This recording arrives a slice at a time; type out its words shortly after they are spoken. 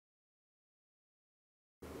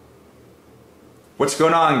What's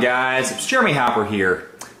going on, guys? It's Jeremy Hopper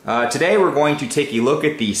here. Today we're going to take a look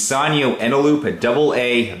at the Sanyo Eneloop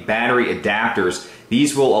AA battery adapters.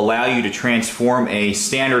 These will allow you to transform a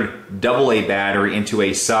standard AA battery into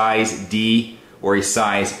a size D or a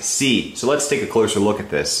size C. So let's take a closer look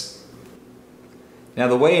at this. Now,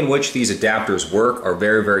 the way in which these adapters work are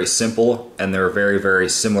very simple, and they're very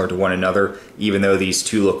similar to one another, even though these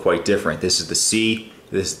two look quite different. This is the C,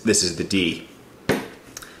 this is the D.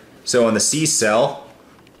 So on the C cell,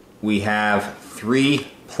 we have three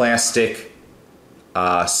plastic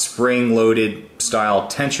spring-loaded style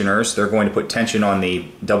tensioners. They're going to put tension on the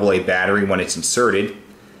AA battery when it's inserted.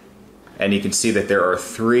 And you can see that there are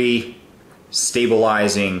three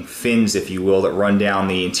stabilizing fins, if you will, that run down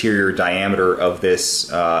the interior diameter of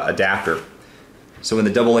this adapter. So when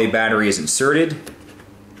the AA battery is inserted,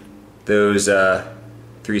 those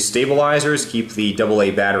three stabilizers keep the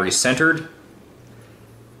AA battery centered.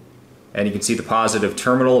 And you can see the positive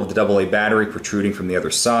terminal of the AA battery protruding from the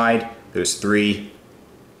other side. Those three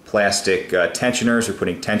plastic tensioners are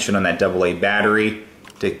putting tension on that AA battery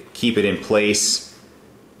to keep it in place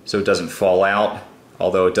so it doesn't fall out,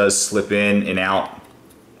 although it does slip in and out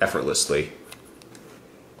effortlessly.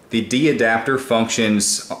 The D adapter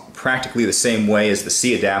functions practically the same way as the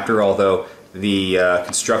C adapter, although the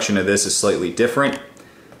construction of this is slightly different.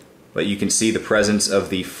 But you can see the presence of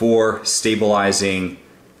the four stabilizing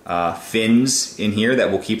fins in here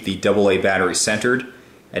that will keep the AA battery centered,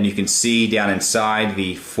 and you can see down inside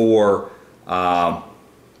the four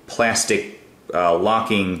plastic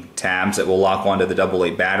locking tabs that will lock onto the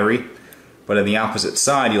AA battery. But on the opposite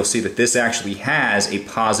side, you'll see that this actually has a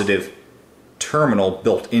positive terminal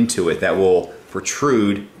built into it that will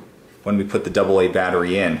protrude when we put the AA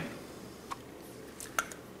battery in.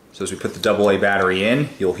 So as we put the AA battery in,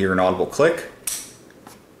 you'll hear an audible click.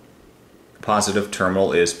 Positive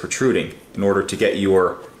terminal is protruding. In order to get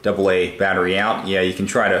your AA battery out, yeah, you can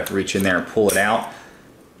try to reach in there and pull it out,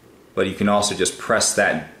 but you can also just press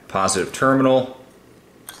that positive terminal,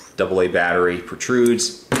 AA battery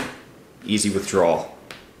protrudes, easy withdrawal.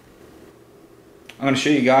 I'm going to show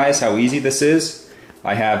you guys how easy this is.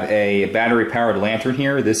 I have a battery powered lantern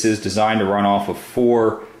here. This is designed to run off of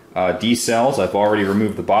four D cells. I've already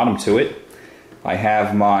removed the bottom to it. I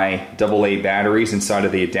have my AA batteries inside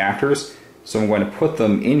of the adapters. So I'm going to put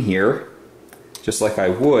them in here just like I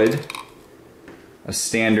would a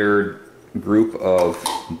standard group of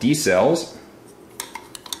D cells.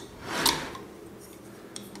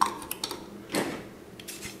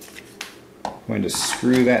 I'm going to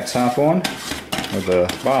screw that top on, or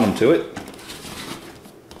the bottom to it.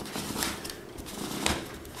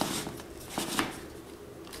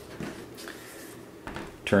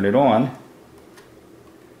 Turn it on,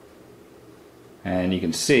 and you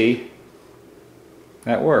can see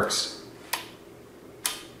that works.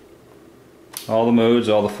 All the modes,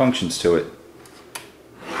 all the functions to it.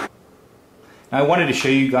 Now, I wanted to show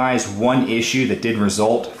you guys one issue that did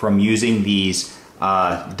result from using these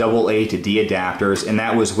AA to D adapters, and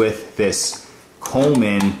that was with this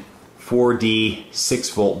Coleman 4D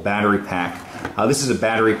 6-volt battery pack. This is a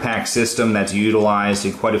battery pack system that's utilized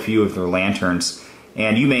in quite a few of their lanterns,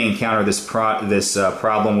 and you may encounter this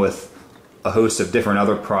problem with a host of different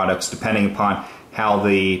other products depending upon how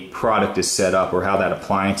the product is set up or how that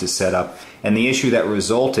appliance is set up. And the issue that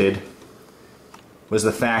resulted was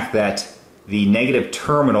the fact that the negative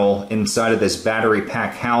terminal inside of this battery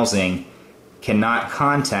pack housing cannot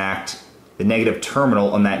contact the negative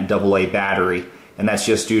terminal on that AA battery, and that's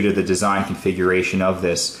just due to the design configuration of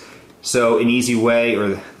this. So an easy way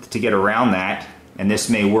to get around that, and this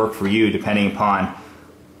may work for you depending upon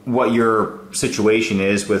what your situation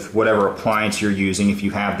is with whatever appliance you're using if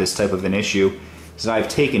you have this type of an issue, is I've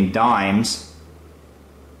taken dimes.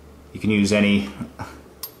 You can use any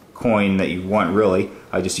coin that you want, really.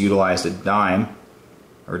 I just utilized a dime,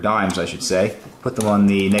 or dimes I should say. Put them on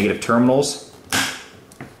the negative terminals,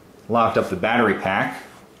 locked up the battery pack.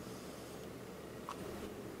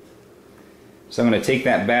 So I'm going to take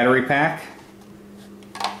that battery pack,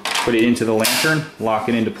 put it into the lantern, lock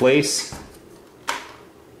it into place.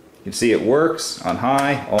 You can see it works on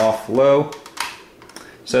high, off, low.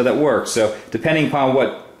 So that works. So depending upon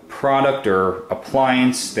what product or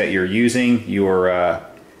appliance that you're using your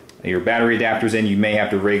battery adapters in, you may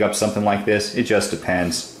have to rig up something like this. It just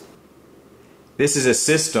depends. This is a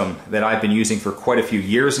system that I've been using for quite a few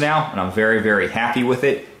years now, and I'm very happy with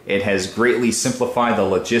it. It has greatly simplified the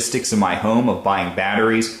logistics in my home of buying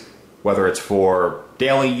batteries, whether it's for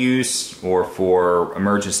daily use or for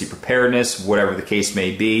emergency preparedness, whatever the case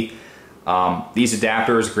may be. These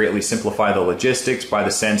adapters greatly simplify the logistics by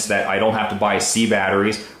the sense that I don't have to buy C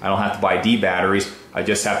batteries, I don't have to buy D batteries, I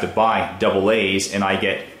just have to buy AA's, and I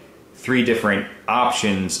get 3 different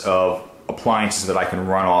options of appliances that I can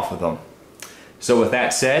run off of them. So with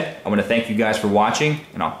that said, I want to thank you guys for watching,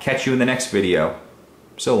 and I'll catch you in the next video.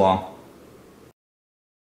 So long.